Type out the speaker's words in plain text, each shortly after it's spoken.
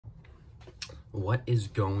What is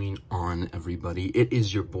going on, everybody? It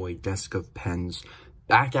is your boy, Desk of Pens,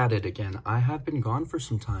 back at it again. I have been gone for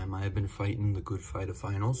some time. I have been fighting the good fight of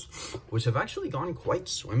finals, which have actually gone quite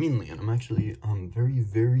swimmingly, and I'm actually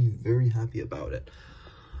very happy about it.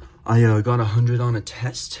 I got 100 on a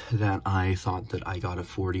test that I thought that I got a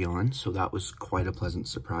 40 on, so that was quite a pleasant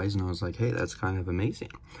surprise, and I was like, hey, that's kind of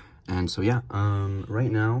amazing. And so yeah,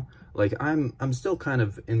 right now, like I'm still kind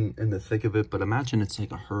of in the thick of it, but imagine it's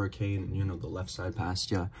like a hurricane, you know, the left side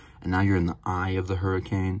past you, and now you're in the eye of the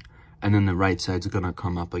hurricane, and then the right side's gonna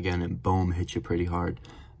come up again and boom, hit you pretty hard.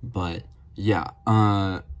 But yeah,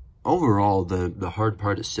 overall, the hard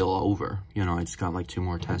part is still over. You know, I just got like 2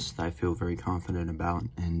 more tests that I feel very confident about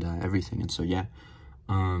and everything. And so yeah,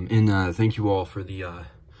 thank you all for the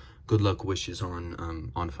good luck wishes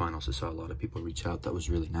on finals. I saw a lot of people reach out. That was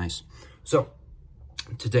really nice. So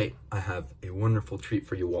today I have a wonderful treat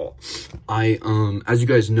for you all. As you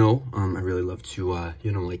guys know, I really love to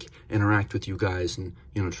you know, like interact with you guys and,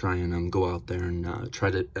 you know, try and go out there and try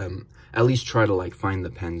to at least try to like find the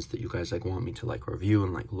pens that you guys like want me to like review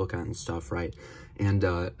and like look at and stuff, right? And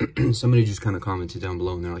somebody just kind of commented down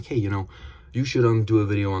below and they're like, hey, you know, you should do a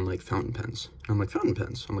video on like fountain pens. And I'm like, fountain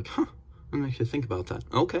pens? I'm like, huh, I'm actually think about that.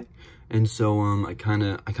 Okay. And so I kind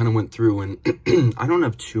of went through, and I don't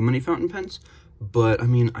have too many fountain pens, but I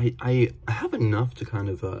mean, I have enough to kind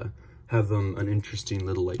of have an interesting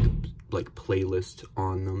little like playlist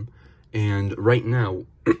on them. And right now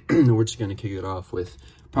we're just gonna kick it off with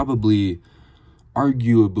probably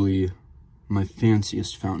arguably my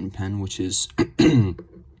fanciest fountain pen, which is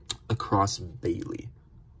a Cross Bailey.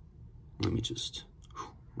 Let me just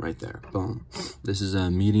right there, boom. This is a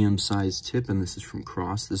medium-sized tip, and this is from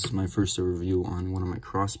Cross. This is my first review on one of my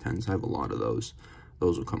Cross pens. I have a lot of those.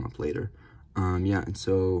 Those will come up later. Yeah, and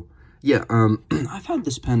so, yeah, I've had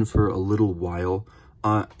this pen for a little while,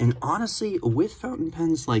 and honestly, with fountain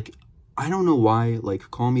pens, like, I don't know why, like,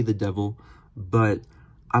 call me the devil, but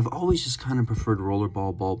I've always just kind of preferred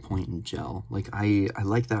rollerball, ballpoint, and gel. Like, I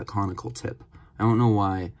like that conical tip. I don't know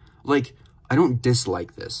why. Like, I don't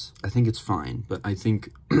dislike this. I think it's fine, but I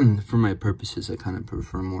think for my purposes, I kind of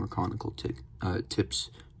prefer more conical tips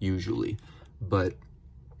usually. But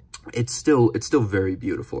it's still very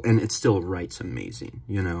beautiful, and it still writes amazing,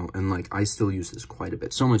 you know. And like I still use this quite a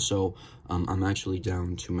bit, so much so I'm actually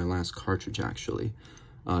down to my last cartridge. Actually,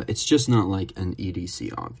 it's just not like an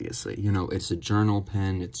EDC, obviously. You know, it's a journal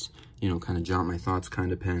pen. It's, you know, kind of jot my thoughts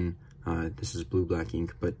kind of pen. This is blue black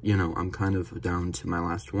ink, but you know, I'm kind of down to my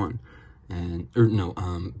last one.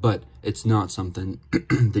 But it's not something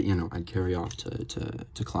that, you know, I'd carry off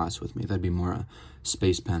to class with me. That'd be more a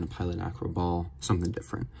space pen, a Pilot Acro ball, something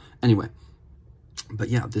different. Anyway, but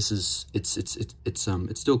yeah, this is, it's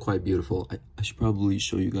still quite beautiful. I should probably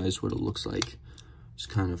show you guys what it looks like. It's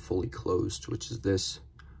kind of fully closed, which is this.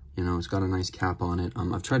 You know, it's got a nice cap on it.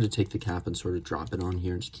 I've tried to take the cap and sort of drop it on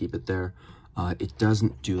here and just keep it there. It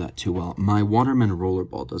doesn't do that too well. My Waterman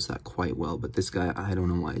rollerball does that quite well, but this guy, I don't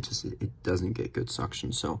know why, it doesn't get good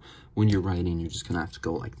suction. So when you're writing, you're just gonna have to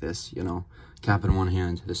go like this, you know, cap in one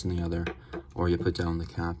hand, this in the other, or you put down the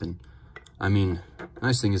cap. And I mean,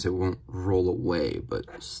 nice thing is it won't roll away, but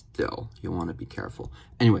still, you want to be careful.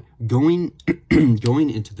 Anyway, going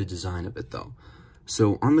into the design of it though.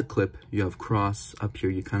 So on the clip, you have Cross. Up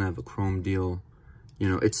here, you kind of have a chrome deal. You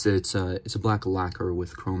know, it's a black lacquer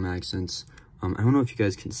with chrome accents. I don't know if you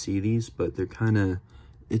guys can see these, but they're kind of,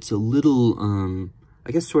 it's a little,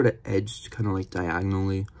 I guess sort of edged, kind of like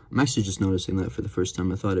diagonally. I'm actually just noticing that for the first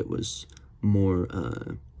time. I thought it was more,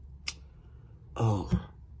 oh,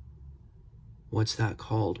 what's that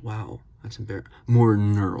called? Wow, that's embarrassing. More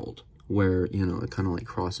knurled, where, you know, it kind of like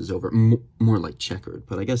crosses over, more like checkered,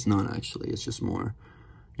 but I guess not actually. It's just more,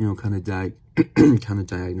 you know, kind of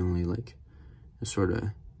diagonally, like sort of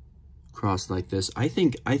crossed like this. I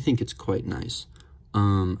think it's quite nice.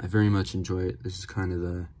 I very much enjoy it. This is kind of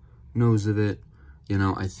the nose of it. You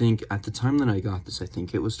know, I think at the time that I got this, I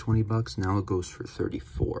think it was 20 bucks. Now it goes for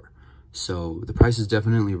 34. So the prices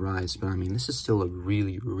definitely rise, but I mean, this is still a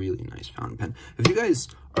really nice fountain pen. If you guys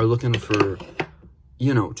are looking for,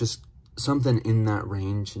 you know, just something in that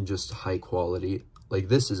range and just high quality, like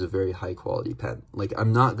this is a very high quality pen. Like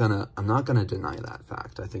I'm not gonna deny that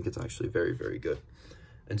fact. I think it's actually very good.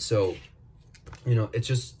 And so, you know, it's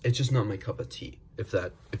just not my cup of tea, if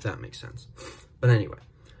that makes sense. But anyway,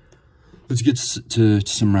 let's get to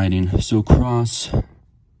some writing. So Cross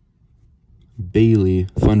Bailey,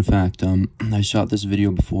 fun fact, I shot this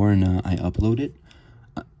video before and I uploaded it.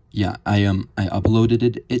 Yeah, I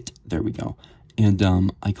uploaded it. There we go. And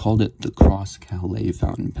I called it the Cross Calais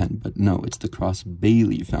fountain pen, but no, it's the Cross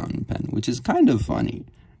Bailey fountain pen, which is kind of funny,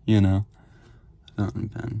 you know. fountain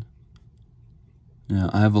pen. Yeah,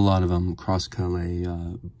 I have a lot of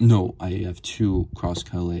cross-color, no, I have 2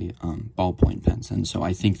 cross-color ballpoint pens, and so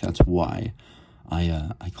I think that's why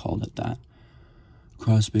I called it that.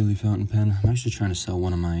 Cross Bailey fountain pen. I'm actually trying to sell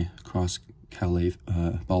one of my cross-color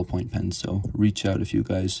ballpoint pens, so reach out if you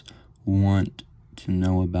guys want to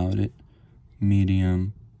know about it.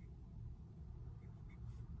 Medium.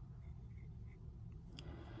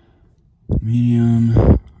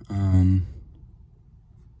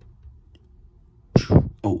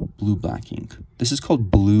 Oh, blue black ink. This is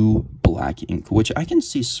called blue black ink, which I can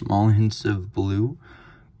see small hints of blue,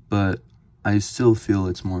 but I still feel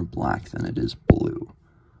it's more black than it is blue.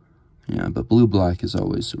 Yeah, but blue black is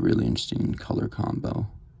always a really interesting color combo.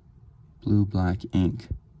 Blue black ink.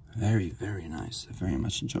 Very, very nice. I very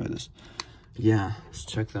much enjoy this. Yeah, let's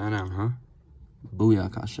check that out, huh?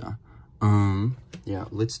 Booyakasha. Yeah,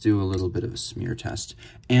 let's do a little bit of a smear test.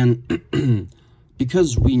 And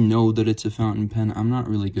because we know that it's a fountain pen, I'm not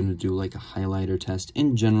really going to do like a highlighter test.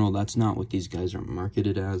 In general, that's not what these guys are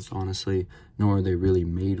marketed as, honestly, nor are they really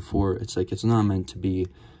made for. It's like, it's not meant to be,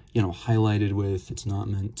 you know, highlighted with. It's not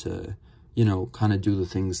meant to, you know, kind of do the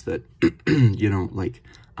things that, you know, like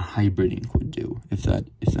a hybrid ink would do, if that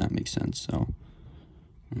makes sense. So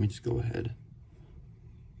let me just go ahead.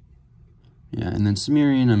 Yeah, and then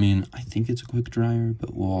smearing, I mean, I think it's a quick dryer,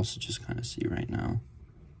 but we'll also just kind of see right now.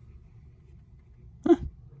 Huh.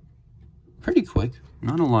 Pretty quick.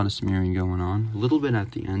 Not a lot of smearing going on. A little bit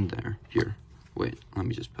at the end there. Here. Wait, let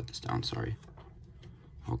me just put this down, sorry.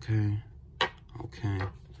 Okay. Okay.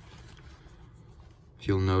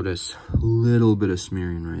 You'll notice a little bit of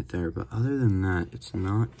smearing right there, but other than that, it's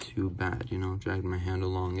not too bad. You know, dragged my hand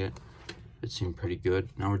along it. It seemed pretty good.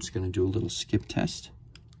 Now we're just going to do a little skip test.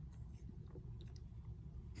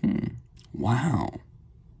 Wow.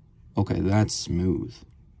 Okay, that's smooth.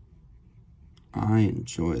 I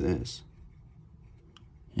enjoy this.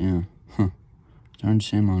 Yeah. Huh. Darn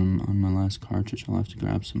shame on my last cartridge. I'll have to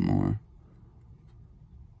grab some more.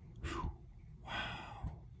 Whew.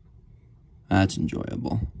 Wow. That's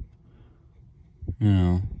enjoyable. You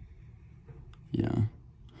know. Yeah.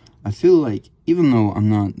 I feel like, even though I'm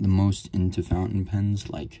not the most into fountain pens,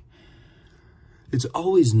 like, it's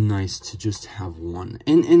always nice to just have one.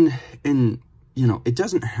 And you know, it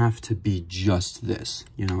doesn't have to be just this.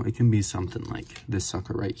 You know, it can be something like this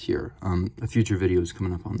sucker right here. A future video is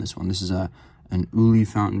coming up on this one. This is an Uli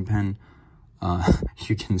fountain pen.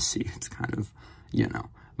 You can see it's kind of, you know.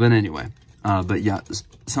 But anyway, but yeah,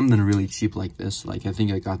 something really cheap like this. Like, I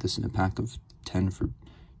think I got this in a pack of 10 for...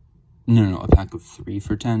 No, a pack of 3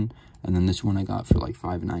 for 10. And then this one I got for like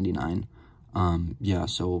 $5.99. Yeah,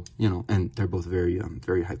 so, you know, and they're both very,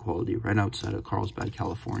 very high quality, right outside of Carlsbad,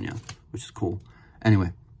 California, which is cool.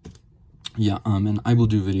 Anyway, yeah, and I will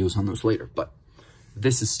do videos on those later, but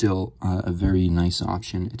this is still a very nice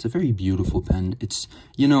option. It's a very beautiful pen. It's,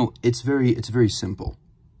 you know, it's very simple,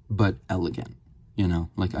 but elegant, you know,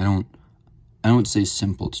 like I don't say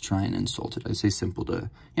simple to try and insult it. I say simple to,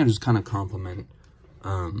 you know, just kind of compliment,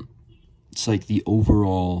 it's like the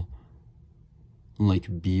overall,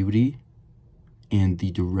 like, beauty and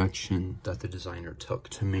the direction that the designer took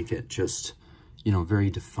to make it just, you know, very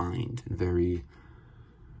defined and very,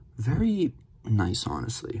 very nice,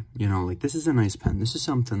 honestly. You know, like, this is a nice pen. This is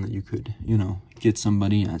something that you could, you know, get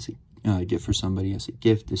somebody as a, get for somebody as a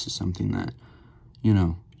gift. This is something that, you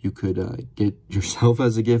know, you could get yourself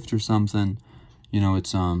as a gift or something. You know, it's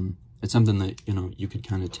something that, you know, you could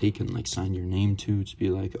kind of take and, like, sign your name to be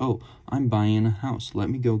like, oh, I'm buying a house. Let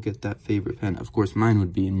me go get that favorite pen. Of course, mine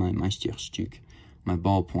would be my Meisterstück. My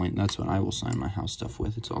ballpoint, that's what I will sign my house stuff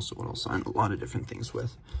with. It's also what I'll sign a lot of different things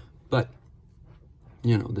with. But,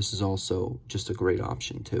 you know, this is also just a great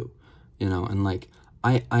option too. You know, and like,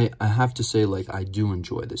 I have to say, like, I do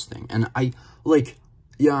enjoy this thing. And I, like,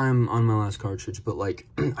 yeah, I'm on my last cartridge, but like,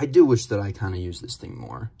 I do wish that I kind of use this thing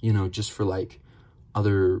more. You know, just for like,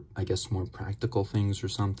 other, I guess, more practical things or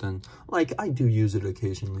something. Like, I do use it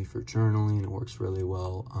occasionally for journaling. It works really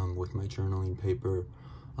well with my journaling paper.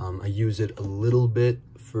 I use it a little bit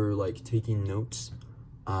for, like, taking notes,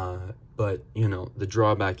 but, you know, the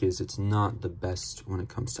drawback is it's not the best when it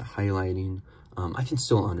comes to highlighting. I can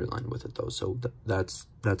still underline with it, though, so that's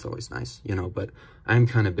always nice, you know, but I'm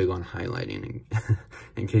kind of big on highlighting,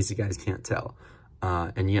 in case you guys can't tell.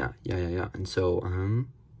 And yeah, and so,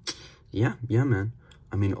 yeah, man.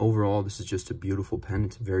 I mean, overall, this is just a beautiful pen.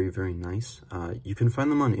 It's very, very nice. You can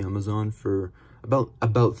find them on Amazon for about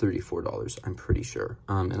 $34, I'm pretty sure.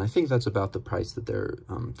 And I think that's about the price that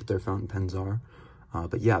their fountain pens are.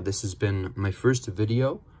 But yeah, this has been my first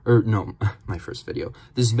video, or no, my first video.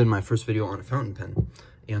 This has been my first video on a fountain pen.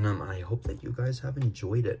 And I hope that you guys have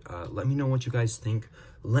enjoyed it. Let me know what you guys think.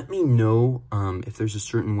 Let me know if there's a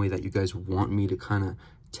certain way that you guys want me to kind of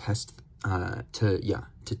test,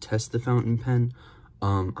 to test the fountain pen.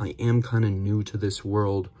 I am kind of new to this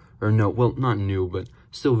world, or no, well, not new, but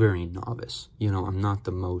still very novice. You know, I'm not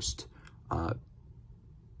the most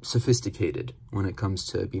sophisticated when it comes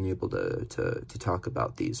to being able to talk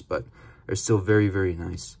about these, but they're still very, very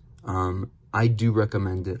nice. I do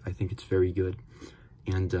recommend it. I think it's very good.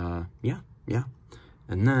 And yeah.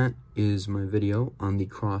 And that is my video on the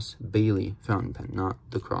Cross Bailey fountain pen, not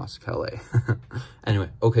the Cross Calais. Anyway,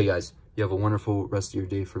 okay guys, you have a wonderful rest of your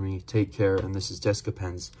day for me. Take care, and this is Deska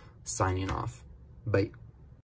Pens signing off. Bye.